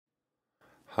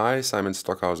Hi, Simon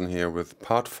Stockhausen here with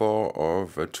part 4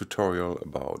 of a tutorial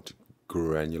about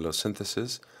granular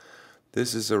synthesis.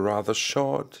 This is a rather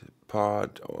short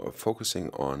part focusing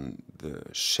on the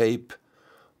shape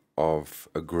of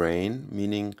a grain,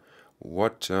 meaning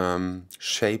what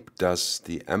shape does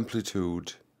the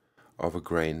amplitude of a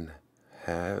grain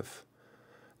have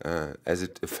as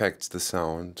it affects the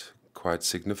sound quite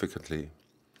significantly.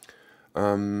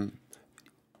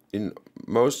 In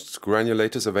most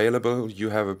granulators available, you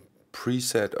have a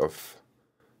preset of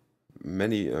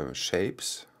many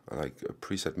shapes, like a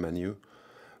preset menu.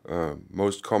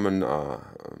 Most common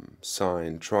are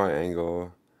sine,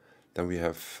 triangle, then we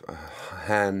have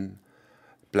Han,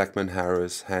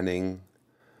 Blackman-Harris, Hanning,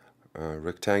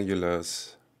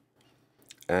 rectangulars,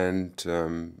 and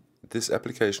this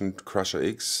application, Crusher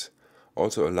X,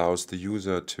 also allows the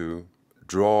user to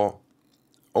draw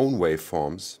own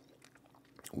waveforms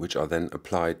which are then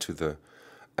applied to the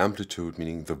amplitude,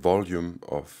 meaning the volume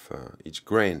of each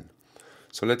grain.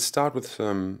 So let's start with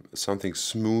something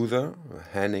smoother,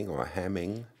 Hanning or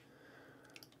Hamming.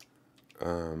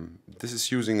 This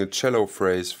is using a cello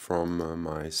phrase from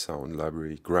my sound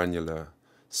library, Granular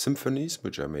Symphonies,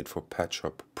 which I made for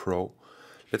Patchop Pro.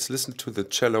 Let's listen to the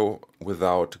cello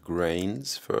without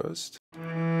grains first.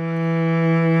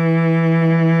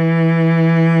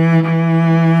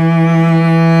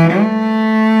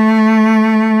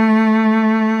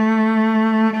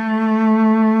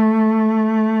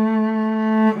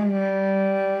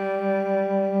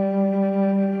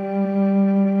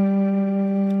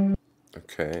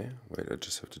 Okay, wait, I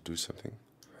just have to do something.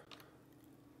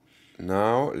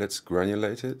 Now let's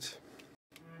granulate it.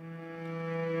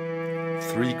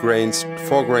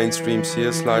 4 grain streams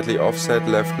here, slightly offset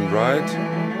left and right,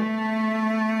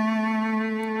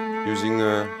 using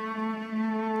a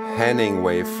Hanning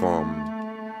waveform.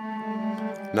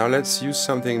 Now let's use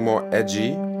something more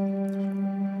edgy.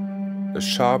 A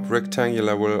sharp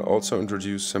rectangular will also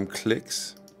introduce some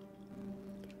clicks.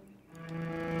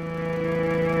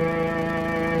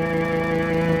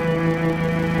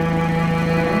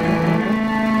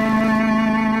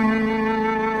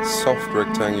 Soft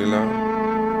rectangular.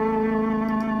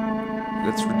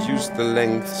 Let's reduce the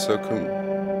length so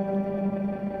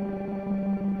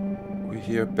we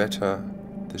hear better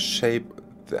the shape,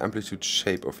 the amplitude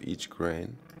shape of each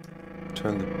grain.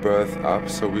 Turn the birth up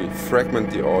so we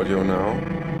fragment the audio now.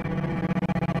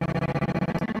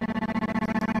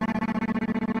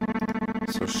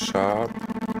 So sharp.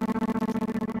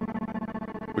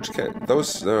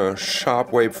 Those sharp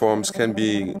waveforms can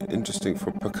be interesting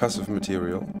for percussive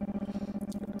material.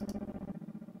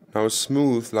 Now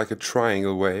smooth like a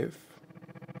triangle wave.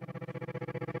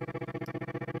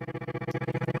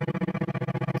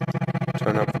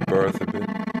 Turn up the birth a bit.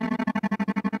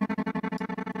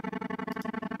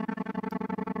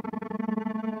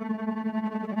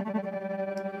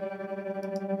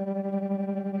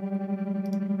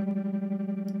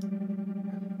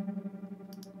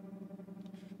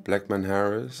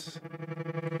 Blackman-Harris.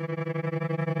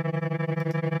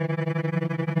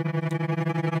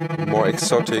 More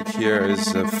exotic here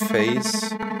is a phase.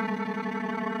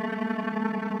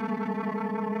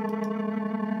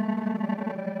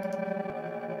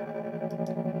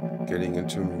 Getting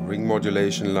into ring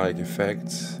modulation-like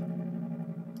effects.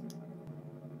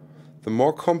 The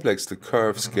more complex the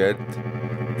curves get,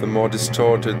 the more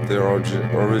distorted the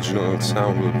original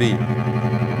sound will be.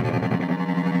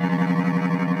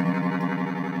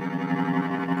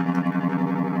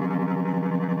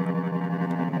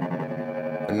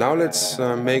 And now let's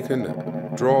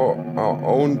draw our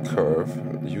own curve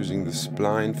using the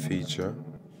spline feature,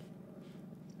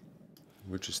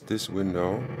 which is this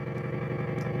window.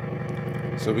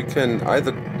 So we can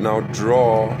either now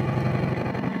draw,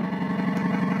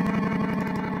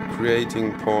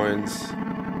 creating points,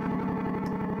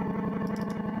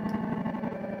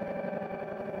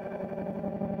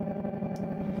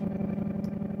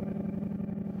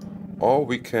 or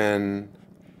we can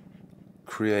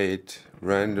create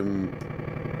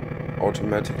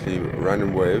automatically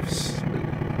random waves.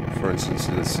 For instance,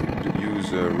 let's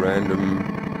use a random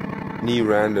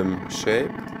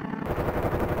shape.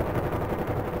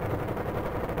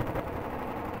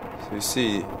 So you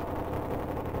see,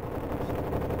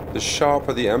 the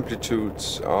sharper the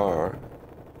amplitudes are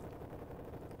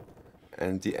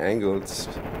and the angles,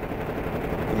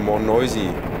 the more noisy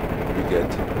we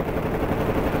get.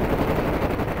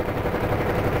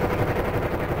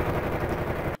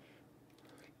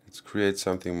 Let's create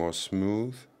something more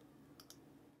smooth.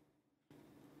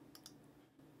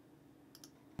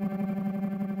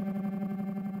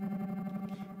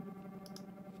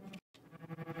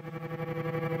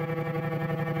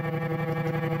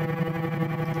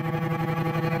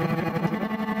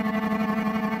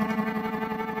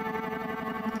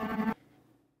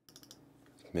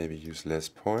 maybe use less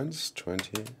points,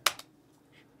 20.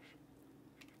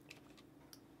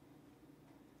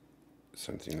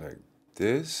 Something like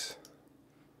this.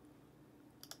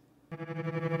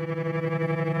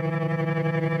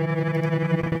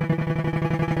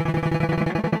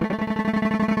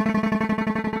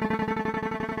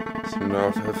 So now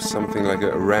I have something like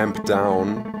a ramp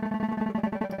down.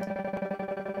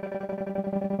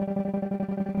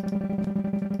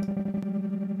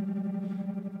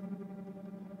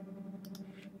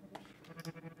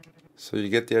 So you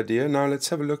get the idea. Now let's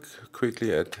have a look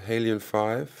quickly at Halion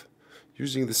 5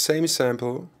 using the same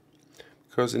sample,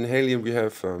 because in Halion we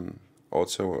have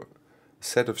also a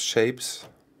set of shapes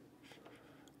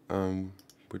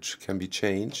which can be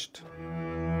changed.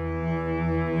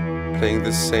 Playing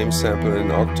this same sample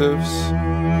in octaves.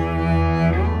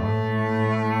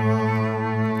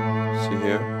 See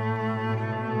here.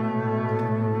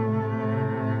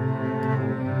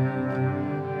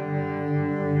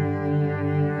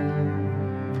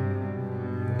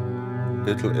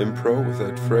 Little impro with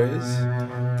that phrase.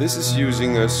 This is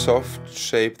using a soft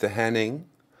shape, the Hanning.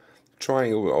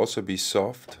 Triangle will also be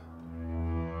soft.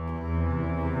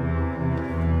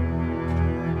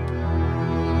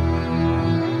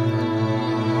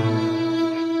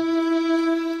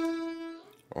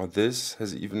 Or this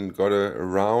has even got a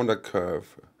rounder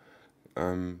curve.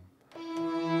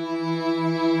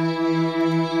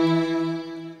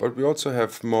 But we also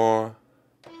have more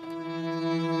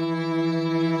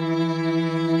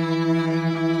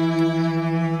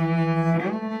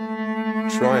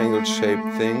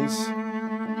triangle-shaped things.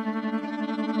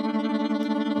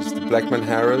 It's the Blackman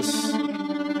Harris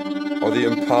or the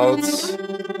Impulse.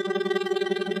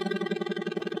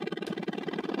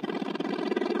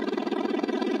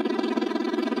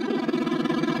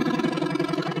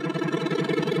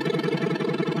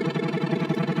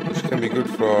 Which can be good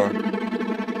for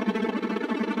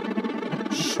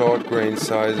short grain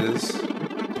sizes.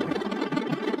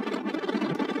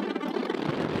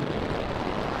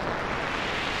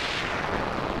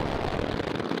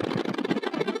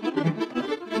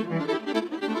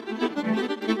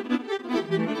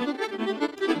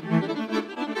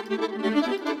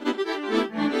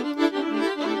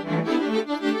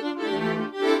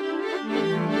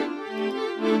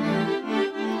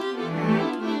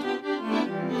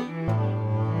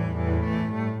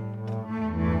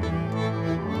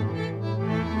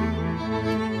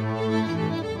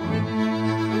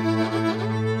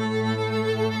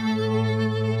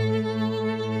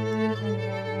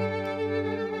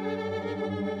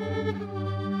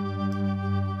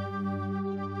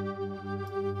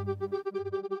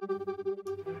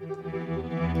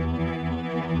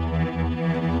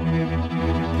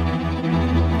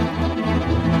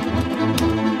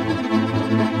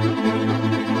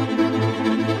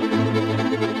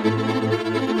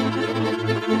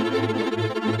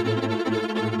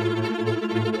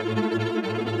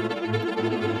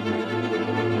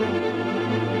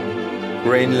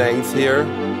 Grain length here.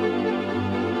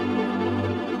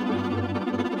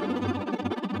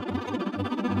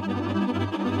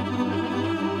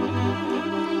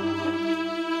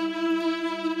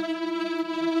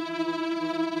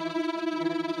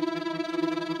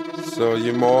 So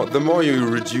the more you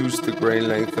reduce the grain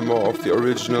length, the more of the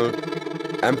original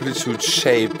amplitude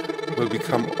shape will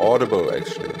become audible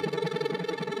actually.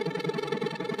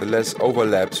 The less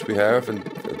overlaps we have and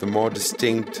the more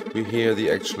distinct we hear the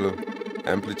actual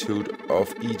amplitude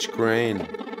of each grain.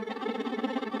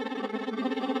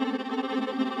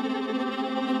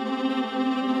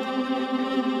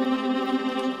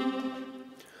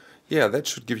 Yeah, that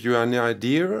should give you an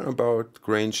idea about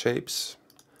grain shapes.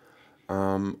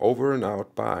 Over and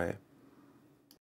out, bye.